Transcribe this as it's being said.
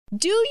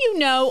Do you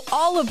know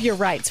all of your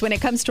rights when it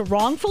comes to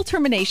wrongful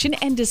termination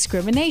and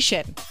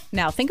discrimination?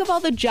 Now, think of all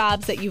the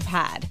jobs that you've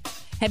had.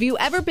 Have you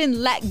ever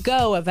been let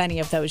go of any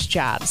of those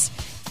jobs?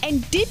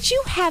 And did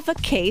you have a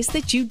case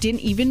that you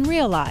didn't even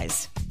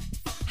realize?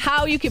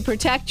 How you can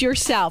protect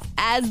yourself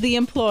as the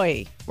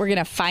employee. We're going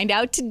to find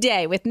out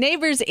today with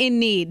Neighbors in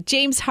Need.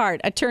 James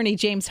Hart, attorney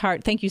James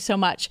Hart, thank you so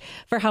much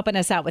for helping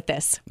us out with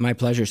this. My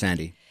pleasure,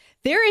 Sandy.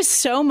 There is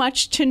so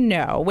much to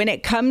know when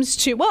it comes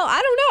to, well, I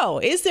don't know.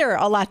 Is there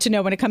a lot to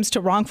know when it comes to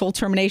wrongful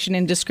termination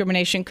and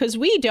discrimination? Because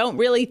we don't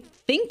really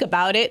think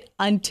about it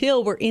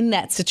until we're in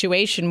that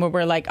situation where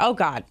we're like, oh,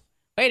 God,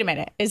 wait a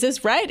minute. Is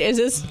this right? Is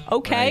this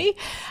okay?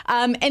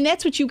 Right. And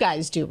that's what you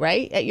guys do,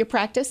 right, at your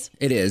practice?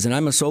 It is. And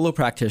I'm a solo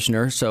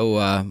practitioner,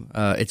 so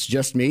it's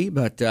just me.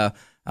 But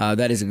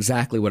that is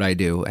exactly what I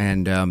do.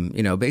 And,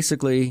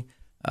 basically,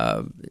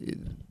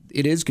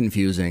 it is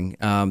confusing.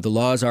 The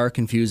laws are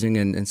confusing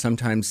and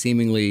sometimes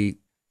seemingly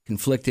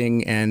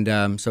conflicting.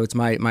 And so it's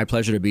my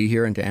pleasure to be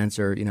here and to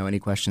answer, any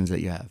questions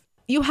that you have.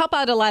 You help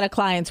out a lot of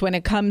clients when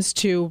it comes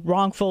to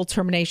wrongful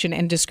termination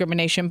and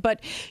discrimination,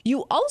 but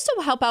you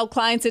also help out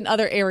clients in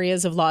other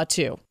areas of law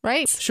too,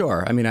 right?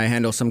 Sure. I mean, I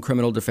handle some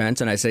criminal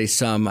defense, and I say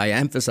some, I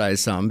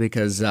emphasize some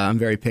because I'm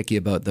very picky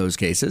about those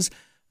cases.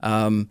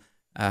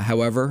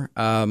 However,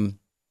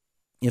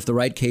 if the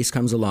right case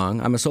comes along,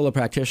 I'm a solo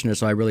practitioner,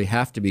 so I really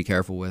have to be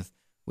careful with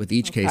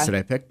each case that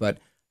I pick. But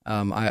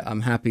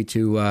I'm happy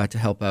to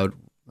help out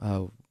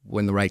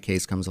when the right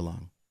case comes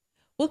along.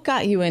 What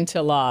got you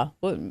into law?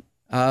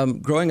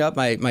 Growing up,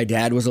 my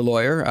dad was a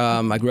lawyer.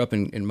 I grew up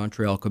in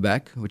Montreal,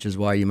 Quebec, which is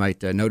why you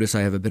might notice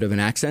I have a bit of an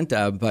accent.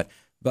 But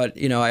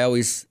I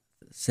always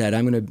said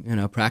I'm going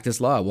to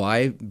practice law.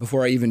 Why?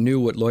 Before I even knew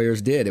what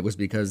lawyers did, it was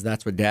because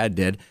that's what Dad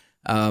did.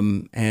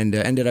 And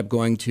ended up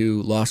going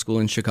to law school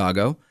in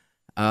Chicago.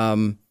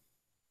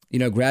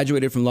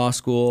 Graduated from law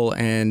school,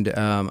 and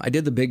I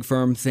did the big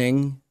firm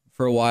thing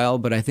for a while,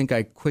 but I think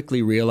I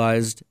quickly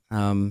realized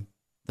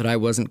that I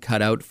wasn't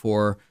cut out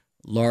for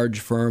large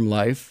firm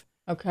life.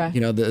 Okay.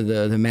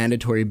 The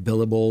mandatory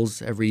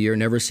billables every year,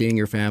 never seeing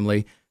your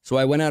family. So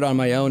I went out on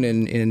my own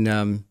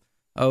in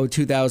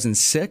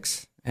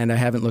 2006, and I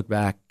haven't looked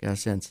back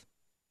since.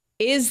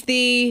 Is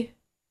the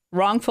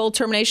wrongful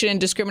termination and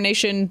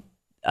discrimination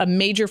a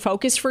major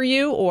focus for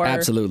you, or?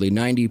 Absolutely.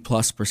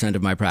 90+%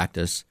 of my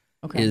practice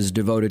is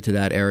devoted to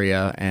that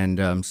area. And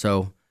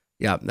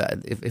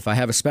if I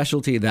have a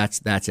specialty,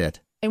 that's it.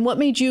 And what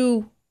made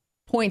you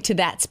point to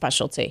that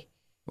specialty?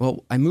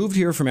 Well, I moved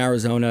here from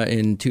Arizona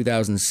in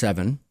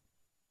 2007.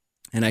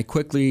 And I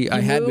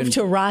moved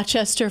to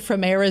Rochester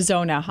from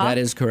Arizona, huh? That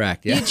is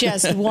correct. Yeah. You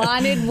just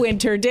wanted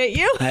winter, didn't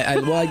you? I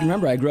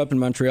remember I grew up in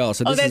Montreal.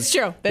 So that's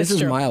true. This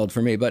is mild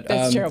for me. But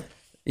that's true.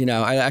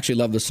 I actually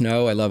love the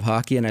snow. I love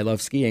hockey and I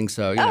love skiing.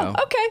 So,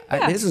 okay.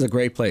 Yeah. This is a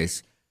great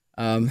place.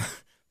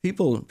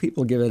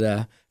 People give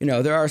it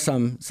there are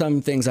some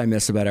things I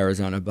miss about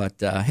Arizona,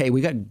 but hey,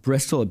 we got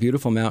Bristol, a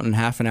beautiful mountain,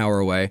 half an hour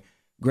away,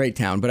 great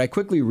town. But I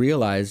quickly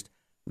realized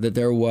that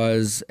there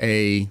was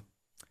a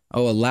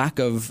lack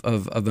of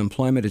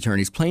employment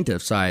attorneys,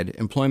 plaintiff side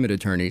employment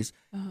attorneys.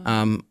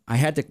 Uh-huh. I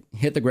had to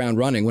hit the ground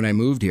running when I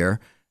moved here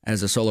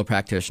as a solo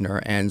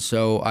practitioner. And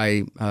so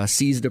I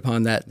seized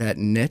upon that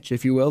niche,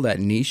 if you will, that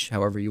niche,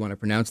 however you want to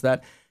pronounce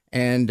that.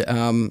 And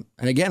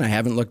again, I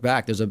haven't looked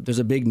back. There's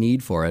a big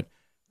need for it.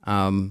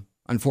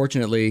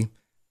 Unfortunately,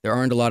 there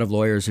aren't a lot of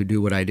lawyers who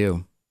do what I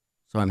do.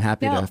 So I'm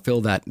happy to fill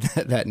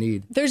that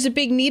need. There's a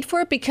big need for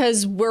it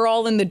because we're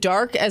all in the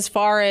dark as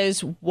far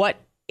as what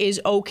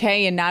is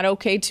okay and not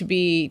okay to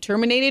be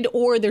terminated,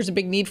 or there's a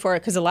big need for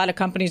it because a lot of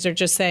companies are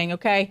just saying,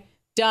 okay,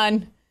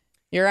 done.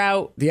 You're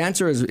out. The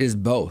answer is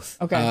both.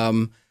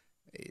 Okay.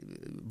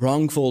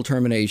 Wrongful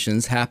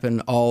terminations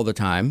happen all the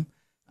time.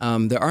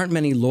 There aren't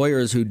many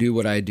lawyers who do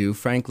what I do,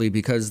 frankly,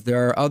 because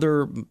there are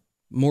other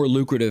more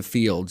lucrative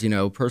fields,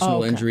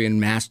 personal injury and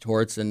mass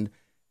torts and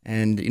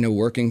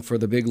working for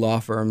the big law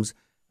firms.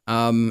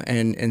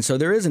 And so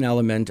there is an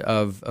element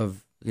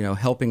of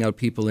helping out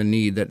people in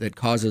need that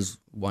causes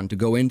one to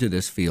go into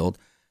this field.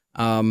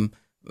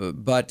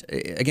 But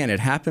again, it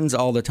happens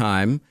all the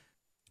time.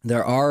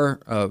 There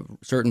are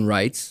certain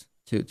rights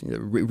to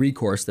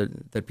recourse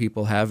that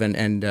people have,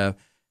 and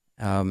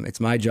it's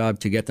my job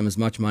to get them as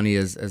much money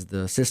as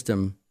the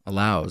system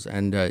allows.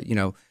 And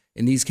in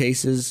these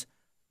cases,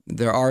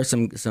 there are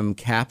some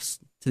caps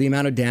to the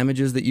amount of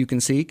damages that you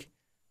can seek,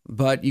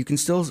 but you can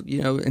still,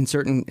 in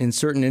certain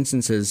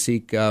instances,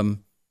 seek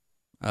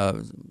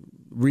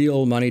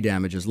real money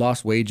damages,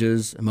 lost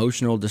wages,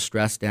 emotional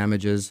distress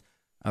damages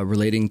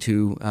relating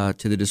to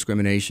the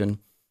discrimination.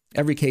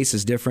 Every case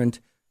is different.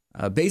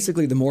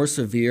 Basically, the more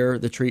severe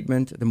the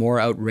treatment, the more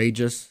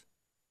outrageous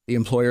the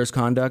employer's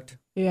conduct,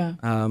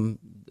 the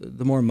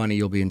more money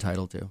you'll be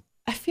entitled to.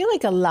 I feel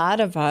like a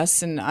lot of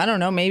us, and I don't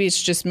know, maybe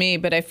it's just me,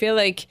 but I feel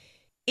like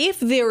if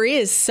there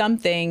is some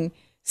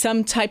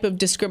type of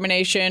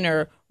discrimination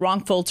or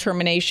wrongful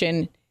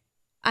termination,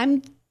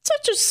 I'm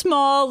such a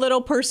small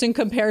little person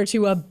compared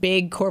to a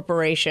big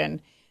corporation.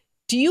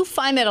 Do you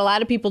find that a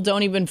lot of people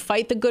don't even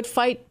fight the good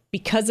fight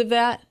because of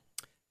that?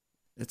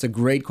 It's a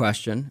great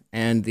question,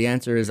 and the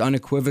answer is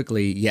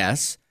unequivocally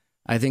yes.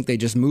 I think they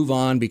just move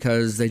on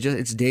because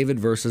it's David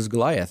versus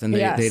Goliath, and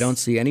they don't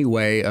see any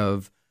way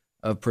of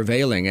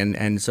prevailing.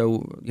 And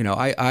so,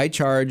 I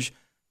charge,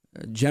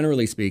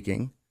 generally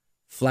speaking,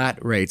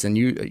 flat rates, and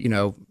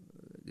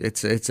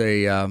it's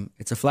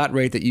a flat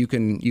rate that you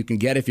can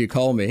get if you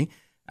call me.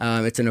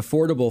 It's an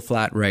affordable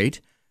flat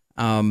rate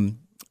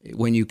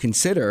when you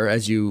consider,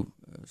 as you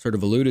sort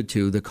of alluded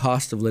to, the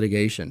cost of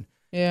litigation.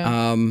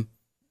 Yeah.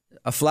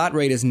 A flat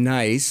rate is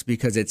nice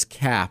because it's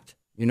capped.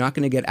 You're not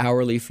going to get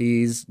hourly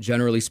fees,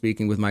 generally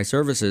speaking, with my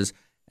services,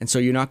 and so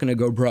you're not going to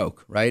go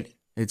broke, right?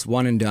 It's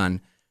one and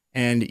done,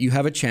 and you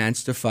have a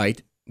chance to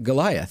fight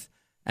Goliath,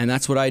 and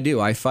that's what I do.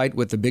 I fight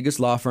with the biggest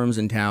law firms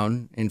in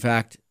town. In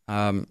fact,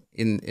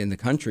 in the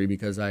country,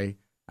 because I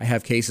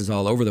have cases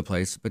all over the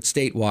place, but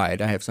statewide.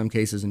 I have some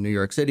cases in New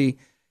York City,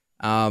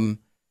 and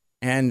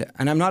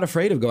I'm not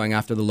afraid of going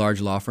after the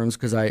large law firms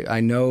because I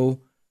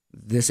know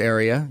this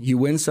area. You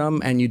win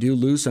some and you do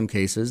lose some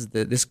cases.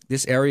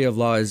 This area of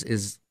law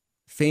is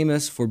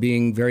famous for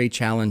being very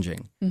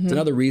challenging. Mm-hmm. It's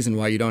another reason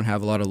why you don't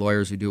have a lot of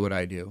lawyers who do what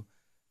I do,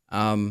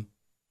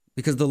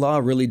 because the law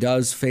really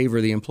does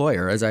favor the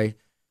employer. It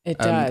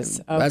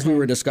does. Okay. As we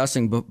were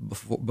discussing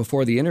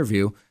before the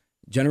interview,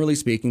 generally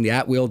speaking, the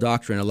at-will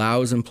doctrine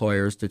allows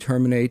employers to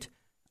terminate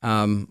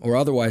or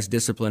otherwise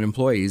discipline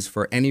employees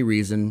for any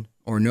reason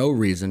or no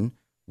reason,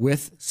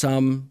 with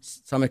some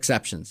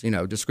exceptions.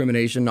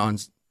 Discrimination on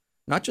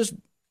not just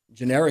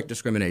generic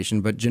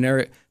discrimination, but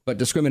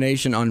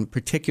discrimination on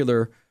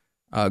particular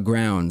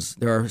grounds.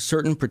 There are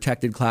certain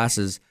protected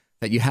classes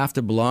that you have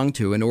to belong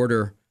to in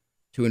order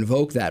to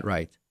invoke that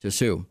right to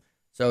sue.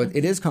 So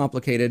it is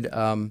complicated,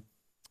 and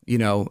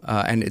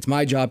it's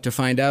my job to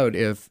find out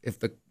if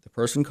the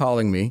person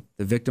calling me,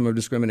 the victim of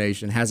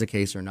discrimination, has a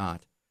case or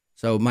not.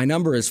 So my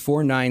number is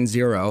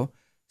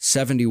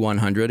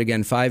 490-7100.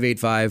 Again,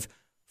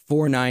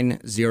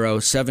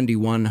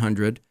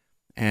 585-490-7100.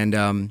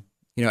 And,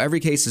 every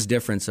case is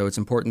different, so it's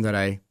important that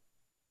I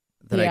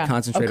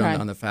concentrate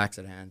on the facts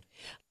at hand.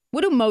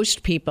 What do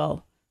most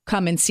people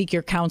come and seek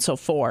your counsel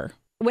for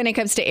when it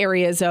comes to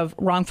areas of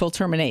wrongful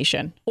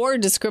termination or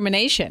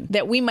discrimination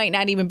that we might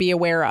not even be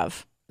aware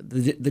of?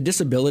 The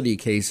disability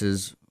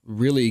cases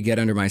really get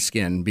under my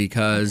skin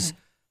because,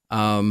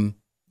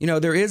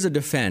 there is a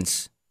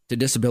defense to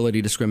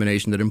disability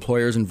discrimination that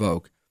employers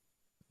invoke,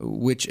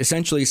 which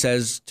essentially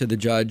says to the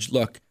judge,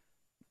 look,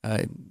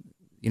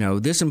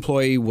 this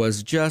employee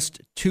was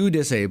just too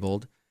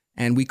disabled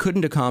and we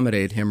couldn't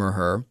accommodate him or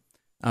her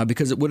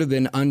because it would have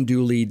been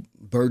unduly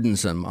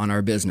burdensome on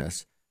our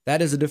business.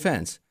 That is a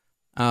defense.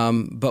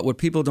 But what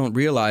people don't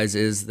realize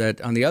is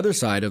that on the other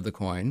side of the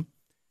coin,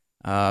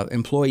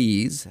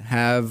 employees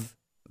have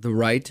the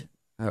right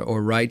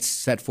or rights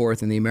set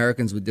forth in the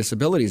Americans with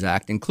Disabilities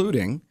Act,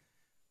 including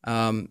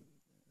the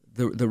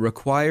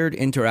required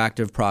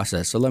interactive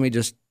process. So let me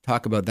just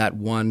talk about that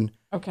one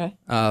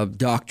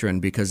doctrine,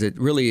 because it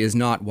really is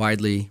not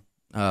widely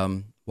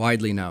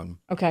known.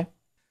 Okay.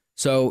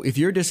 So if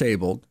you're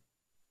disabled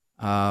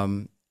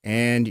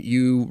and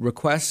you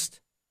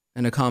request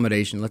an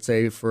accommodation, let's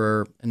say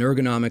for an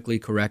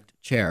ergonomically correct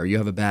chair, you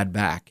have a bad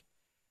back.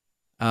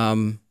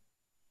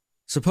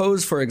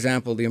 Suppose, for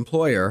example, the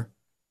employer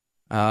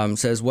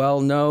says,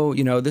 well, no,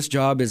 this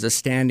job is a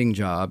standing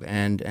job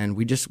and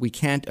we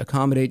can't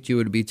accommodate you.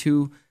 It would be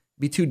too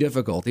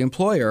difficult. The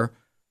employer,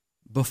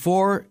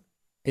 before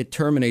it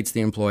terminates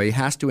the employee,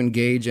 has to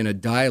engage in a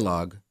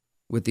dialogue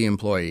with the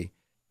employee,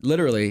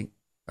 literally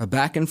a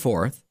back and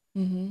forth,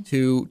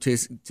 to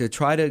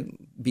try to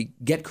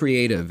get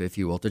creative, if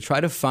you will, to try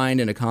to find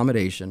an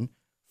accommodation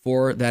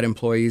for that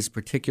employee's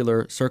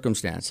particular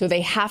circumstance. So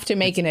they have to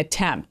make an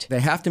attempt. They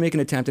have to make an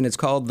attempt, and it's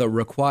called the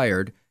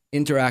required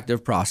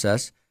interactive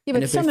process. Yeah,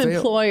 but some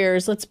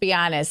employers, let's be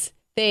honest,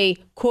 they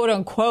quote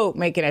unquote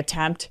make an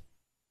attempt.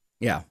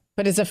 Yeah.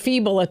 But it's a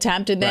feeble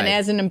attempt. And then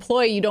as an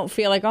employee, you don't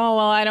feel like, oh,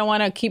 well, I don't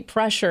want to keep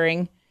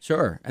pressuring.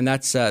 Sure. And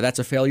that's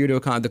a failure to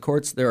accommodate. The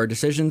courts, there are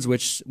decisions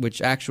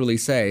which actually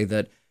say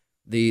that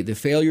the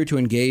failure to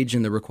engage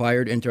in the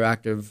required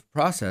interactive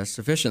process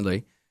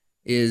sufficiently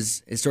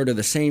is sort of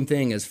the same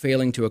thing as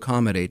failing to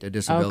accommodate a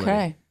disability.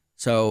 Okay.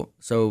 So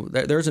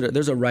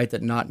there's a right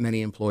that not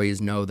many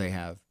employees know they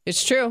have.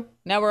 It's true.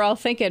 Now we're all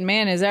thinking,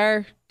 man, is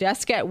our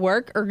desk at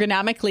work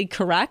ergonomically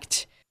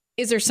correct?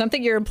 Is there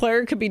something your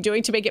employer could be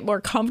doing to make it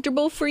more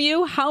comfortable for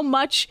you? How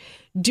much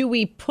do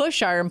we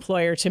push our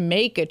employer to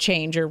make a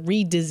change or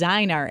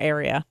redesign our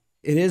area?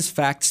 It is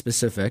fact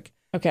specific.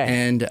 Okay.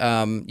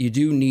 And you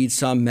do need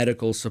some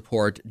medical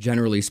support,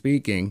 generally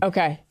speaking.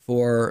 Okay.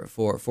 For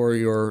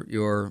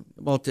your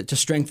to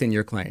strengthen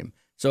your claim.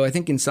 So I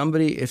think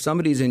if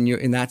somebody's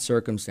in that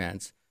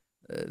circumstance,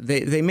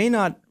 they may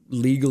not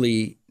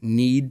legally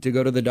need to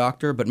go to the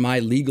doctor, but my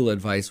legal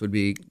advice would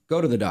be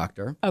go to the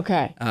doctor.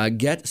 Okay.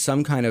 Get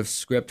some kind of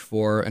script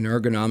for an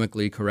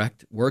ergonomically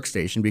correct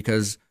workstation,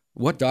 because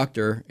what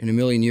doctor in a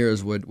million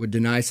years would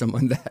deny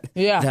someone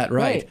that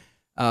right?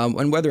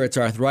 And whether it's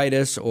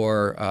arthritis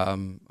or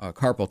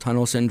carpal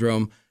tunnel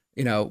syndrome,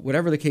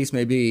 whatever the case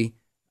may be,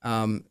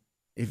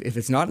 if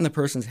it's not in the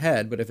person's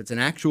head, but if it's an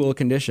actual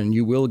condition,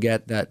 you will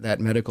get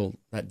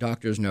that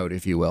doctor's note,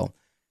 if you will.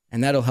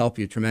 And that'll help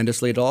you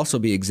tremendously. It'll also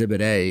be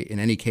Exhibit A in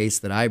any case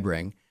that I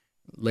bring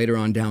later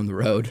on down the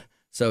road.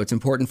 So it's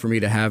important for me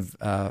to have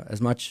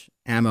as much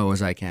ammo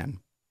as I can.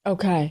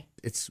 Okay.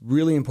 It's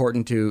really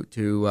important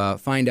to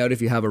find out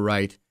if you have a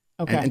right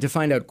and to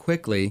find out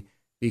quickly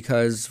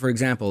because, for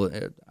example,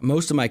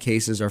 most of my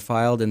cases are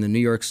filed in the New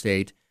York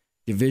State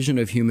Division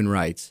of Human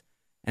Rights.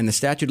 And the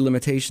statute of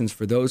limitations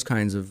for those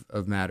kinds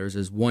of matters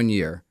is 1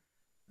 year.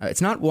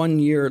 It's not 1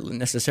 year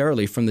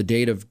necessarily from the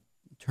date of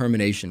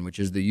termination, which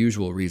is the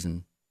usual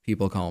reason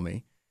people call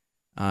me.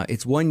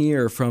 It's 1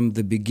 year from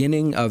the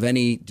beginning of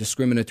any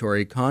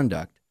discriminatory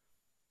conduct.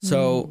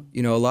 So,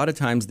 a lot of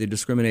times the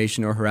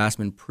discrimination or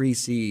harassment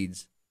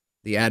precedes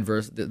the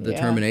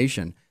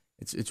termination.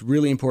 It's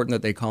really important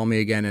that they call me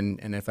again.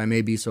 And if I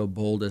may be so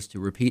bold as to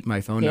repeat my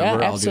phone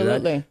number, I'll do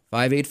that.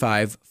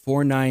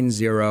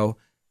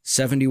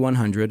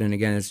 585-490-7100. And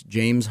again, it's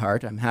James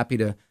Hart. I'm happy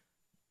to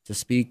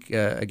speak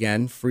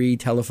again, free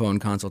telephone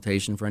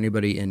consultation for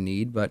anybody in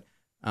need. But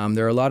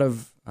there are a lot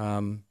of,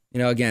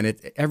 again,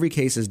 every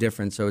case is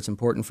different. So it's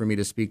important for me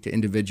to speak to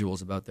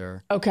individuals about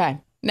their. Okay.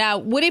 Now,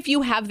 what if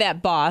you have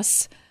that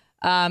boss?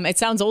 It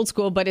sounds old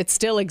school, but it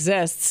still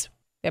exists.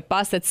 That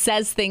boss that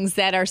says things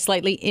that are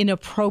slightly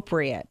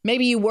inappropriate.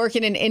 Maybe you work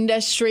in an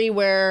industry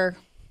where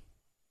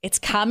it's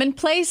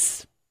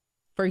commonplace.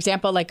 For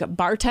example, like a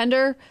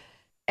bartender.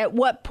 At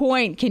what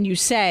point can you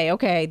say,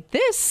 okay,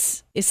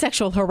 this is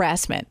sexual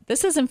harassment?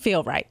 This doesn't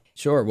feel right.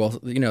 Sure. Well,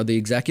 the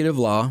executive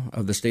law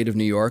of the state of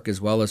New York,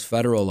 as well as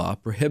federal law,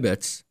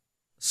 prohibits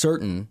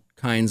certain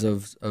kinds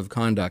of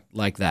conduct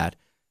like that.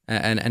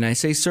 And I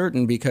say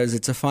certain because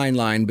it's a fine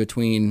line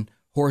between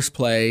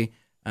horseplay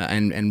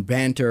and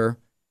banter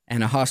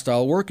and a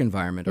hostile work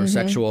environment or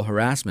sexual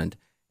harassment.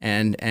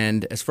 And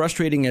as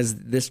frustrating as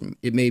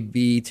it may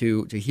be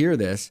to hear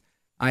this,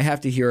 I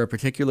have to hear a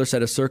particular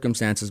set of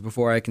circumstances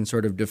before I can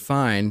sort of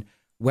define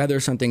whether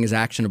something is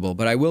actionable.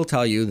 But I will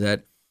tell you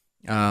that,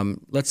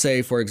 let's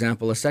say, for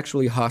example, a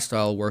sexually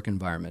hostile work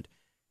environment.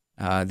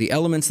 The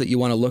elements that you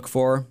want to look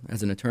for,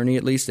 as an attorney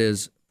at least,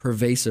 is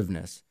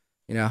pervasiveness.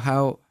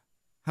 How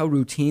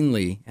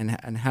routinely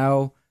and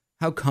how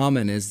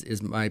common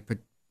is my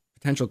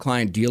potential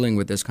client dealing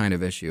with this kind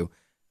of issue?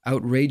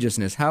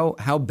 Outrageousness.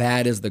 How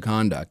bad is the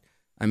conduct?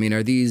 I mean,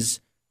 are these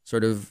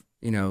sort of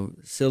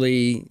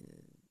silly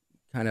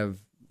kind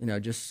of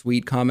just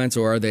sweet comments,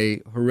 or are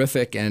they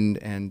horrific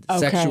and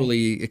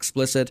sexually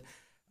explicit?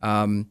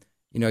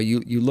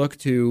 You look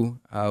to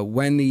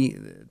when the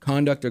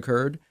conduct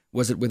occurred.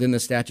 Was it within the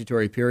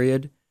statutory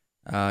period?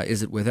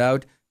 Is it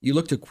without? You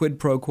look to quid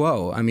pro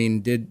quo. I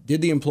mean, did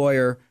the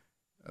employer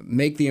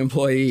make the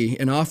employee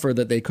an offer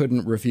that they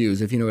couldn't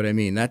refuse, if you know what I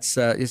mean? That's,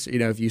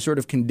 if you sort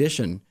of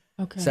condition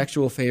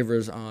sexual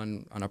favors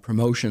on a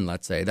promotion,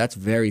 let's say, that's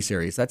very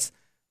serious. That's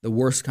the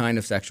worst kind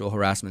of sexual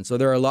harassment. So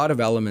there are a lot of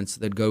elements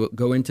that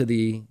go into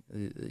the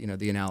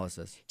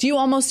analysis. Do you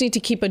almost need to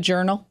keep a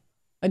journal,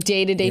 a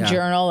day-to-day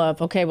journal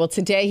of, okay, well,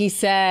 today he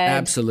said.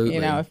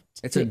 Absolutely.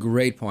 It's a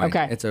great point.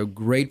 Okay. It's a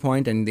great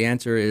point, and the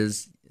answer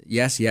is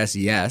yes, yes,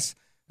 yes.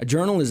 A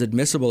journal is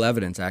admissible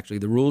evidence, actually.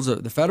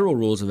 The federal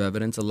rules of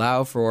evidence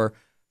allow for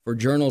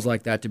journals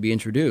like that to be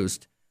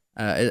introduced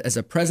as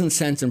a present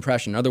sense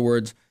impression. In other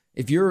words,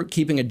 if you're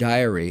keeping a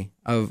diary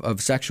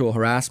of sexual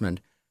harassment,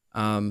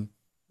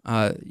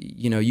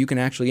 you can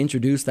actually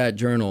introduce that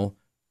journal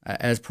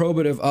as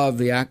probative of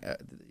the act,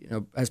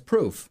 as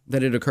proof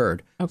that it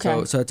occurred.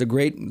 Okay. So it's a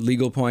great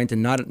legal point,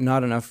 and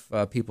not enough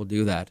people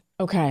do that.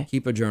 Okay.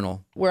 Keep a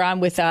journal. We're on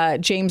with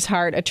James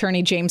Hart,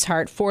 attorney James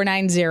Hart,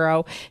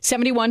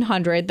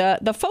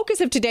 490-7100. The focus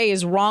of today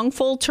is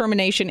wrongful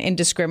termination and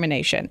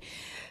discrimination.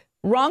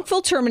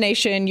 Wrongful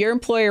termination, your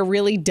employer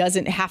really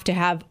doesn't have to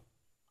have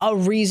a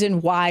reason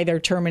why they're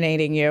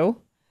terminating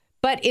you,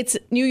 but it's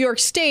New York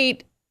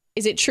State.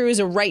 Is it true as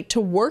a right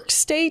to work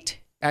state?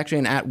 Actually,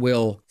 an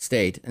at-will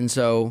state. And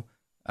so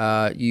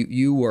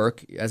you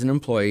work as an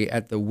employee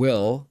at the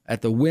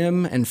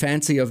whim and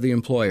fancy of the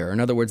employer. In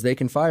other words, they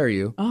can fire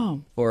you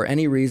for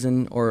any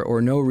reason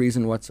or no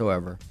reason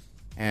whatsoever.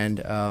 And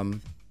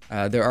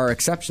there are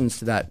exceptions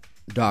to that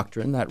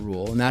doctrine, that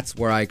rule, and that's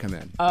where I come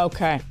in.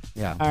 Okay.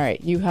 Yeah. All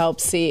right. You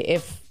help see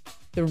if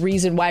the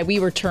reason why we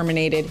were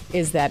terminated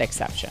is that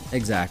exception.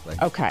 Exactly.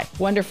 Okay,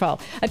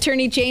 wonderful.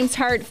 Attorney James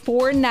Hart,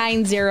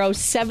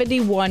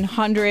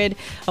 490-7100,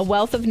 a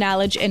wealth of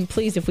knowledge. And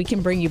please, if we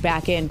can bring you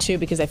back in, too,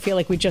 because I feel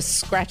like we just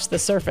scratched the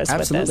surface with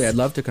this. Absolutely. I'd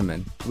love to come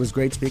in. It was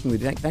great speaking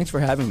with you. Thanks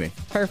for having me.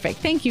 Perfect.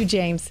 Thank you,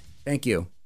 James. Thank you.